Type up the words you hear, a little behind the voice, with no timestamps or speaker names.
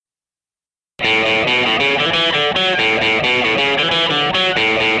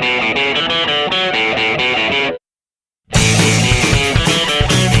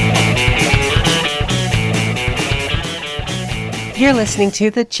listening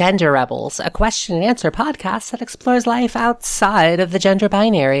to The Gender Rebels, a question and answer podcast that explores life outside of the gender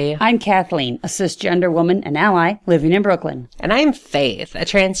binary. I'm Kathleen, a cisgender woman and ally living in Brooklyn. And I'm Faith, a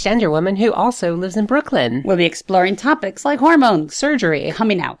transgender woman who also lives in Brooklyn. We'll be exploring topics like hormones, surgery,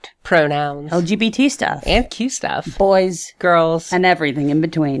 coming out, pronouns, LGBT stuff, and Q stuff, boys, girls, and everything in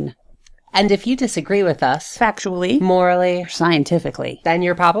between. And if you disagree with us, factually, morally, or scientifically, then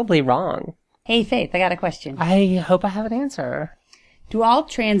you're probably wrong. Hey, Faith, I got a question. I hope I have an answer. Do all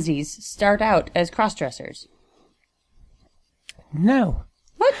transies start out as crossdressers? No.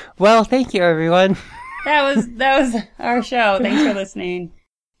 What? Well, thank you, everyone. That was our show. Thanks for listening.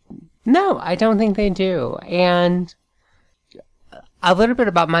 No, I don't think they do. And a little bit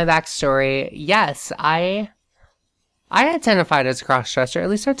about my backstory. Yes, I identified as a crossdresser. At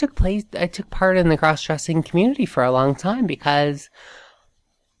least I took part in the cross-dressing community for a long time, because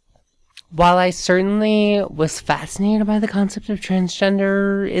while I certainly was fascinated by the concept of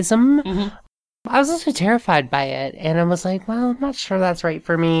transgenderism, I was also terrified by it. And I was like, well, I'm not sure that's right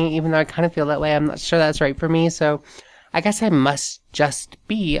for me. Even though I kind of feel that way, I'm not sure that's right for me. So I guess I must just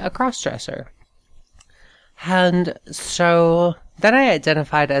be a crossdresser. And so then I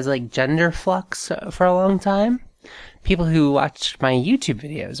identified as like gender flux for a long time. People who watched my YouTube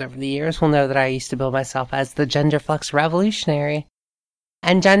videos over the years will know that I used to bill myself as the gender flux revolutionary.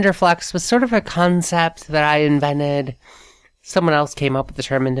 And gender flux was sort of a concept that I invented. Someone else came up with the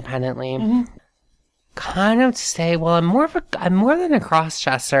term independently. Kind of to say, well, I'm more than a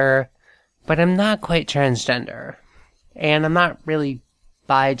crossdresser, but I'm not quite transgender. And I'm not really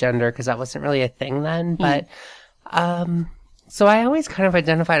bi-gender, because that wasn't really a thing then. But, so I always kind of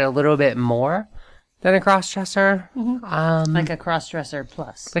identified a little bit more than a crossdresser. Like a crossdresser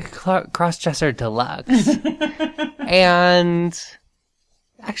plus. Like a crossdresser deluxe. And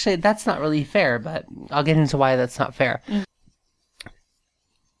actually, that's not really fair, but I'll get into why that's not fair.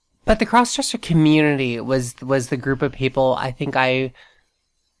 But the crossdresser community was the group of people I think I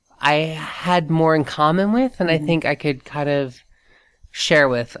had more in common with, and I think I could kind of share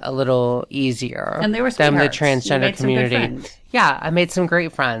with a little easier. And they were than the sweethearts. transgender You made some good community. friends. Yeah, I made some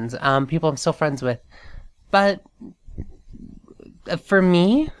great friends. People I'm still friends with. But for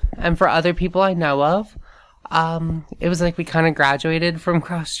me, and for other people I know of, it was like we kind of graduated from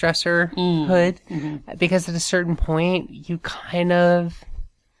crossdresserhood, because at a certain point, you kind of,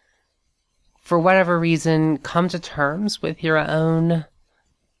 for whatever reason, come to terms with your own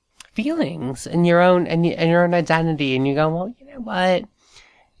feelings and your own identity, and you go, well, you know what?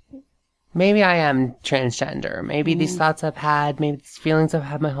 Maybe I am transgender. Maybe these thoughts I've had, maybe these feelings I've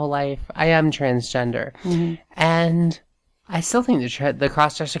had my whole life, I am transgender. And I still think the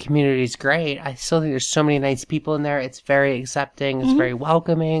crossdresser community is great. I still think there's so many nice people in there. It's very accepting. It's very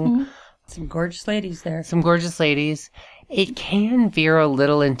welcoming. Some gorgeous ladies there. Some gorgeous ladies. It can veer a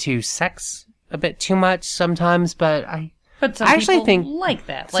little into sex a bit too much sometimes, but But some I actually people think like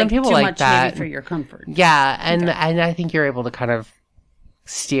that. some people too like much that. maybe for your comfort. yeah, and I think you're able to kind of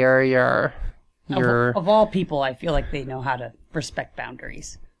steer your Of all people, I feel like they know how to respect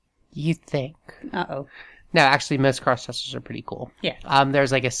boundaries. you think. Uh-oh. No, actually, most crossdressers are pretty cool. Yeah.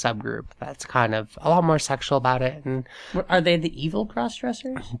 There's like a subgroup that's kind of a lot more sexual about it, and Are they the evil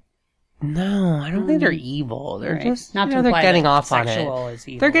crossdressers? no, I don't think they're evil. They're Right. just Not to they're imply getting that off on sexual it. is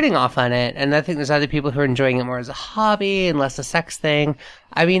evil. They're getting off on it, and I think there's other people who are enjoying it more as a hobby and less a sex thing.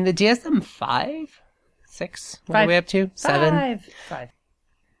 I mean, the DSM-5, 6, what are we up to? 7? Five.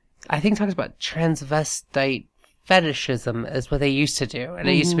 I think talks about transvestite fetishism is what they used to do, and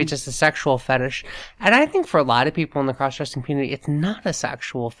it used to be just a sexual fetish. And I think for a lot of people in the cross-dressing community, it's not a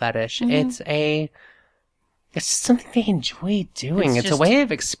sexual fetish. It's just something they enjoy doing. It's a way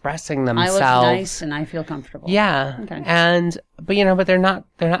of expressing themselves. I look nice and I feel comfortable. Yeah. Okay. But they're not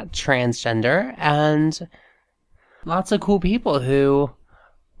transgender, and lots of cool people who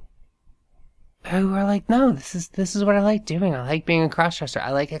are like, no, this is what I like doing. I like being a crossdresser.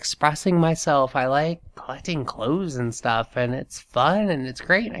 I like expressing myself. I like collecting clothes and stuff, and it's fun and it's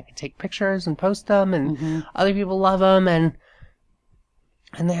great. And I can take pictures and post them, and other people love them, and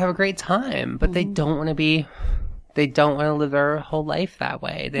they have a great time. But they don't want to live their whole life that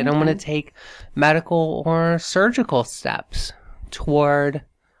way. They don't want to take medical or surgical steps toward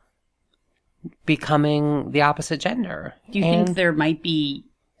becoming the opposite gender. Do you think there might be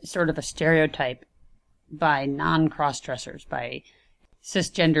sort of a stereotype by non-cross-dressers, by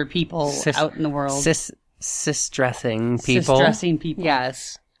cisgender people out in the world? Cis-dressing people. Cis-dressing people.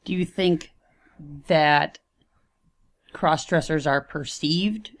 Yes. Do you think that cross-dressers are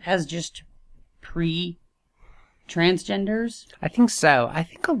perceived as just pre-transgenders? I think so. I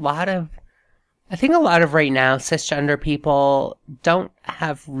think a lot of I think a lot of right now cisgender people don't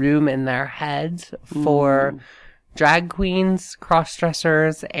have room in their heads for drag queens,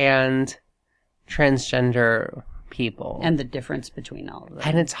 cross-dressers, and transgender people. And the difference between all of them.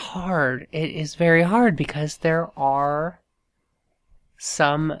 And it's hard. It is very hard because there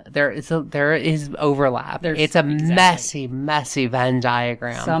is overlap. It's a messy Venn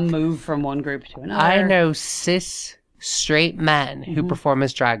diagram. Some move from one group to another. I know cis straight men who perform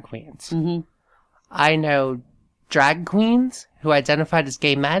as drag queens. I know drag queens who identified as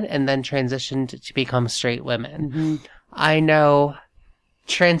gay men and then transitioned to become straight women. I know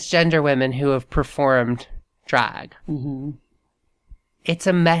transgender women who have performed drag. It's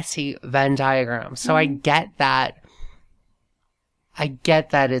a messy Venn diagram. So I get that.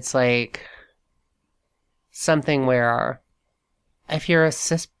 It's like something where if you're a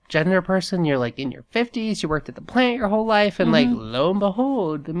cisgender person, you're like in your 50s, you worked at the plant your whole life, and like lo and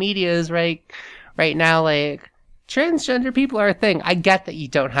behold, the media is right now like transgender people are a thing. I get that you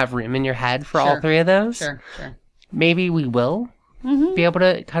don't have room in your head for all three of those. Sure. Maybe we will be able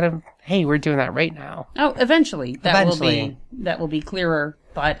to kind of, hey, we're doing that right now. Oh, eventually. That will be clearer.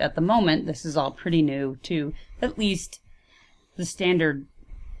 But at the moment, this is all pretty new to at least the standard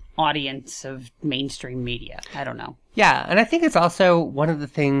audience of mainstream media. I don't know. Yeah, and I think it's also one of the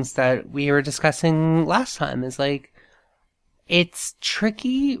things that we were discussing last time is like, it's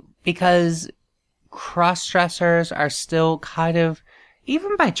tricky because cross-dressers are still kind of,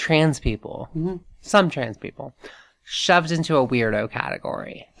 even by trans people, some trans people, shoved into a weirdo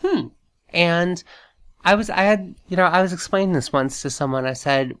category. And I was explaining this once to someone. I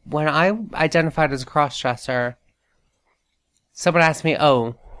said, when I identified as a cross-dresser, someone asked me,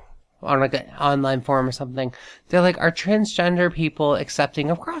 on like an online forum or something, they're like, are transgender people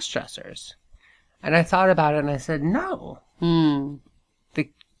accepting of cross-dressers? And I thought about it and I said, no.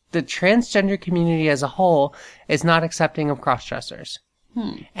 The transgender community as a whole is not accepting of cross-dressers.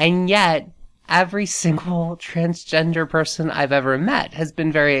 And yet, every single transgender person I've ever met has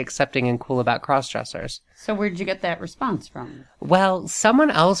been very accepting and cool about cross-dressers. So where'd you get that response from? Well, someone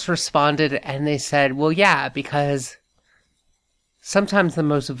else responded and they said, well, yeah, because sometimes the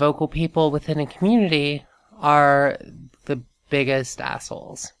most vocal people within a community are the biggest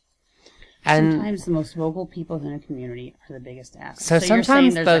assholes. And sometimes the most vocal people in a community are the biggest assholes. So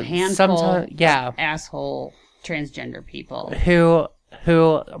sometimes you're saying there's a handful of asshole transgender people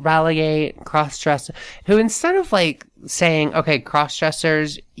who relegate cross-dressers, who instead of like saying, okay,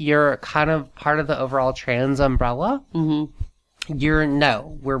 cross-dressers, you're kind of part of the overall trans umbrella.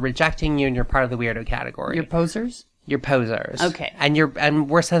 We're rejecting you and you're part of the weirdo category. You're posers? You're posers. Okay. And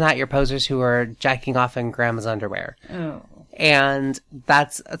worse than that, you're posers who are jacking off in grandma's underwear. Oh. And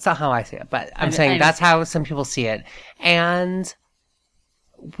that's not how I see it, but I'm saying that's how some people see it. And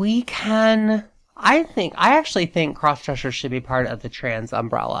I actually think cross-dressers should be part of the trans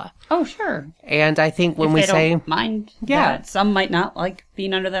umbrella. Oh, sure. And I think when we say... don't mind that. Some might not like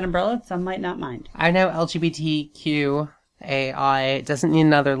being under that umbrella. Some might not mind. I know LGBTQAI doesn't need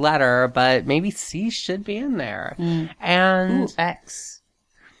another letter, but maybe C should be in there. And... X.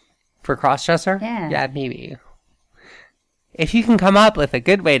 For cross-dresser? Yeah. Yeah, maybe. If you can come up with a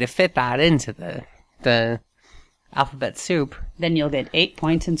good way to fit that into the alphabet soup, then you'll get 8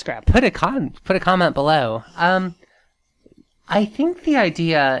 points in Scrap. Put a comment below. I think the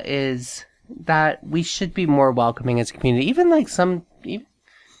idea is that we should be more welcoming as a community. Even some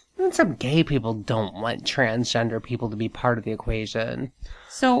gay people don't want transgender people to be part of the equation.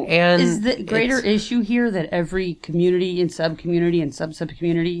 So, is the greater issue here that every community and subcommunity and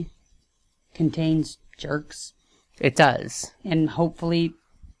sub-subcommunity contains jerks? It does. And hopefully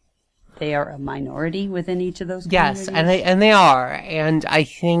they are a minority within each of those communities? Yes, and they are. And I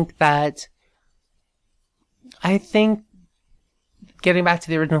think getting back to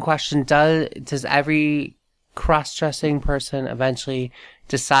the original question, does every cross-dressing person eventually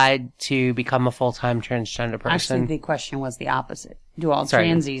decide to become a full-time transgender person? Actually, the question was the opposite. Do all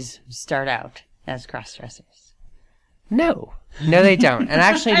transies start out as cross-dressers? No, they don't. And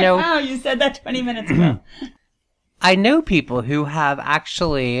actually, no. Wow, you said that 20 minutes ago. I know people who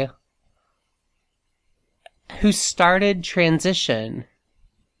started transition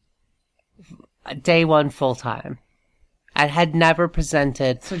day one full time and had never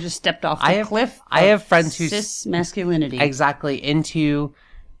presented. So just stepped off the cliff. I have friends who cis masculinity had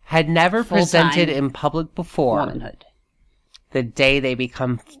never full-time presented in public before. Womanhood. The day they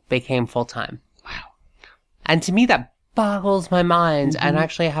became full time. Wow. And to me that boggles my mind. And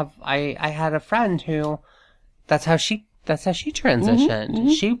actually I had a friend who that's how she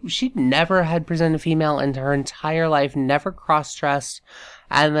transitioned. She never had presented female in her entire life, never cross-dressed.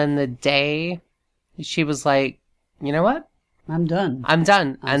 And then the day she was like, you know what? I'm done. And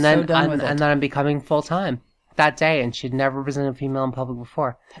then I'm becoming full-time that day, and she'd never presented a female in public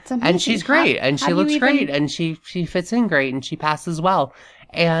before. That's amazing. And she's great, and she looks great, and she fits in great, and she passes well.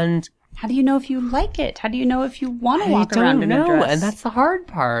 And how do you know if you like it? How do you know if you want to walk around in a dress? And that's the hard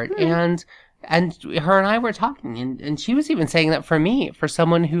part. And her and I were talking, and she was even saying that for me, for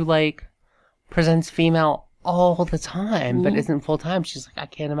someone who like presents female all the time but isn't full-time, she's like, I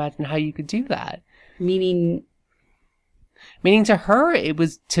can't imagine how you could do that. Meaning to her,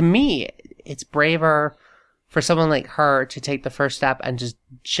 to me, it's braver for someone like her to take the first step and just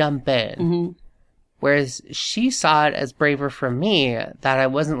jump in. Mm-hmm. Whereas she saw it as braver for me that I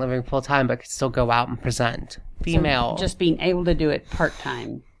wasn't living full-time but could still go out and present. Female. So just being able to do it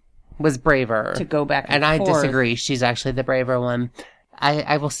part-time was braver. To go back and forth. I disagree. She's actually the braver one.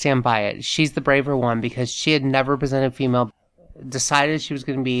 I will stand by it. She's the braver one because she had never presented female, decided she was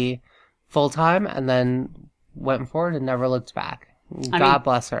going to be full-time, and then went forward and never looked back. God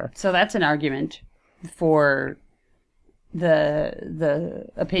bless her. So that's an argument for the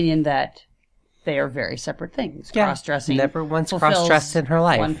opinion that they are very separate things. Yeah. Cross-dressing never once cross-dressed in her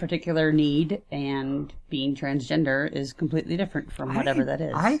life. One particular need, and being transgender is completely different from whatever that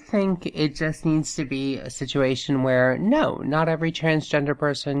is. I think it just needs to be a situation where, no, not every transgender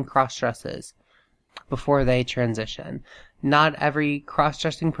person cross-dresses before they transition. Not every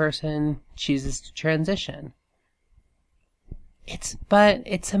cross-dressing person chooses to transition. It's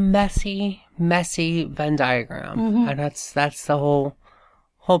a messy Venn diagram. Mm-hmm. And that's the whole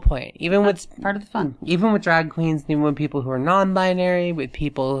point. That's part of the fun. Even with drag queens, even with people who are non-binary, with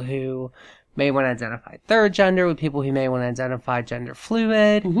people who may want to identify third gender, with people who may want to identify gender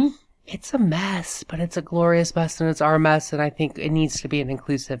fluid. Mm-hmm. It's a mess, but it's a glorious mess, and it's our mess, and I think it needs to be an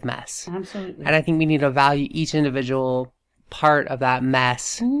inclusive mess. Absolutely. And I think we need to value each individual part of that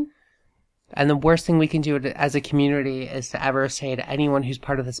mess. Mm-hmm. And the worst thing we can do as a community is to ever say to anyone who's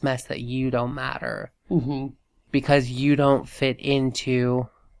part of this mess that you don't matter. Mm-hmm. Because you don't fit into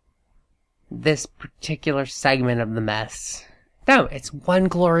this particular segment of the mess. No, it's one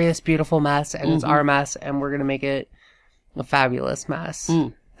glorious, beautiful mess, and it's our mess, and we're gonna make it a fabulous mess.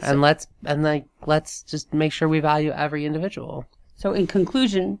 And let's just make sure we value every individual. So in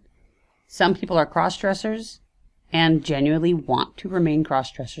conclusion, some people are cross-dressers and genuinely want to remain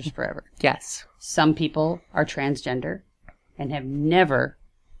cross-dressers forever. Yes. Some people are transgender and have never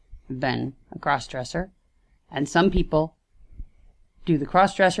been a cross-dresser. And some people do the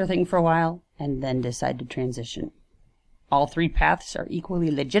cross-dresser thing for a while and then decide to transition. All three paths are equally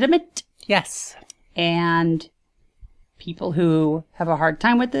legitimate. Yes. And people who have a hard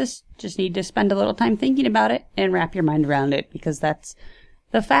time with this just need to spend a little time thinking about it and wrap your mind around it, because that's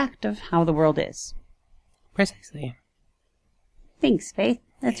the fact of how the world is. Precisely. Thanks, Faith.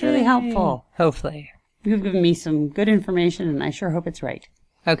 That's really helpful. Hopefully. You've given me some good information, and I sure hope it's right.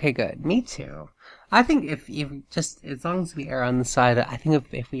 Okay, good. Me too. I think if just, as long as we err on the side of, I think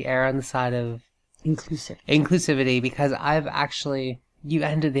if we err on the side of inclusivity, because you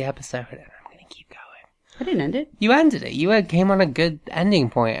ended the episode, and I'm going to keep going. I didn't end it. You ended it. You came on a good ending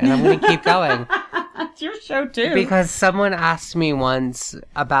point, and I'm going to keep going. It's your show, too. Because someone asked me once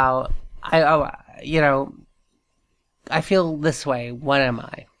about, I feel this way. What am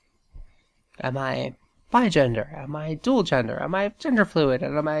I? Am I bigender? Am I dual gender? Am I gender fluid?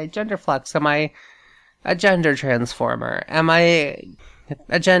 And am I gender flex? Am I a gender transformer? Am I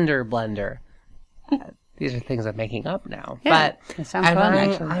a gender blender? These are things I'm making up now. Yeah, but it sounds fun,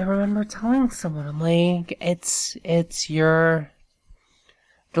 actually. I remember telling someone, I'm like,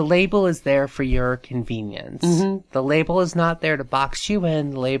 the label is there for your convenience. Mm-hmm. The label is not there to box you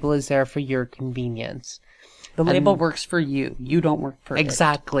in. The label is there for your convenience. The label works for you. You don't work for it.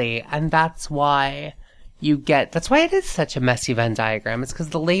 Exactly. And that's why it is such a messy Venn diagram. It's because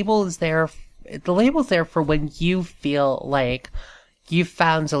the label is there. The label's there for when you feel like you've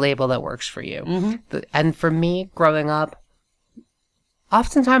found a label that works for you. Mm-hmm. And for me, growing up,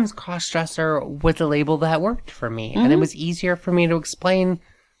 oftentimes cross-dresser was a label that worked for me. Mm-hmm. And it was easier for me to explain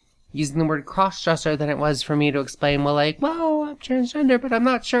using the word cross-dresser than it was for me to explain, I'm transgender, but I'm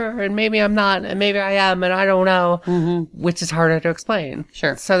not sure, and maybe I'm not, and maybe I am, and I don't know, which is harder to explain.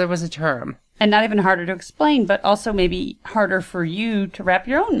 Sure. So there was a term. And not even harder to explain, but also maybe harder for you to wrap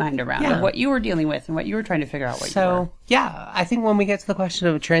your own mind around of what you were dealing with and what you were trying to figure out what you were. So, yeah, I think when we get to the question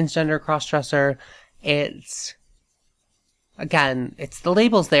of transgender cross-dresser, it's the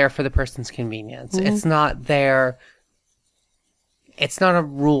label's there for the person's convenience. Mm-hmm. It's not there. It's not a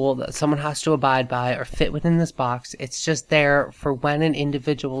rule that someone has to abide by or fit within this box. It's just there for when an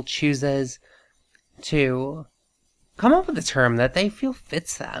individual chooses to come up with a term that they feel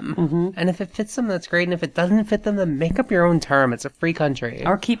fits them. Mm-hmm. And if it fits them, that's great. And if it doesn't fit them, then make up your own term. It's a free country.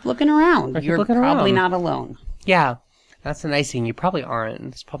 Or keep looking around. You're probably not alone. Yeah. That's the nice thing. You probably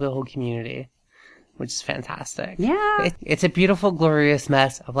aren't. It's probably a whole community, which is fantastic. Yeah. It's a beautiful, glorious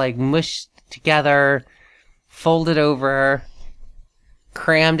mess of like mushed together, folded over,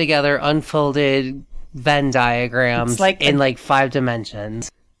 crammed together, unfolded Venn diagrams in like 5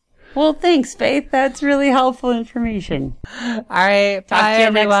 dimensions. Well, thanks, Faith. That's really helpful information. All right. Talk bye, to you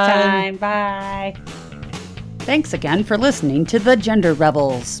everyone. next time. Bye. Thanks again for listening to The Gender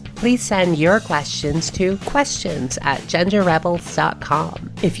Rebels. Please send your questions to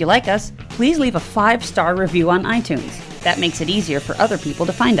questions@genderrebels.com. If you like us, please leave a 5-star review on iTunes. That makes it easier for other people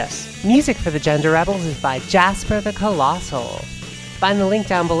to find us. Music for The Gender Rebels is by Jasper the Colossal. Find the link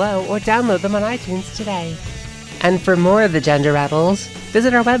down below or download them on iTunes today. And for more of The Gender Rebels,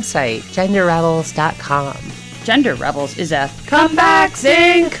 visit our website, genderrebels.com. Gender Rebels is a Come Back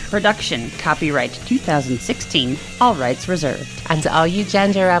Zinc production. Copyright 2016. All rights reserved. And to all you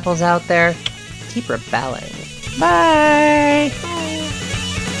gender rebels out there, keep rebelling. Bye!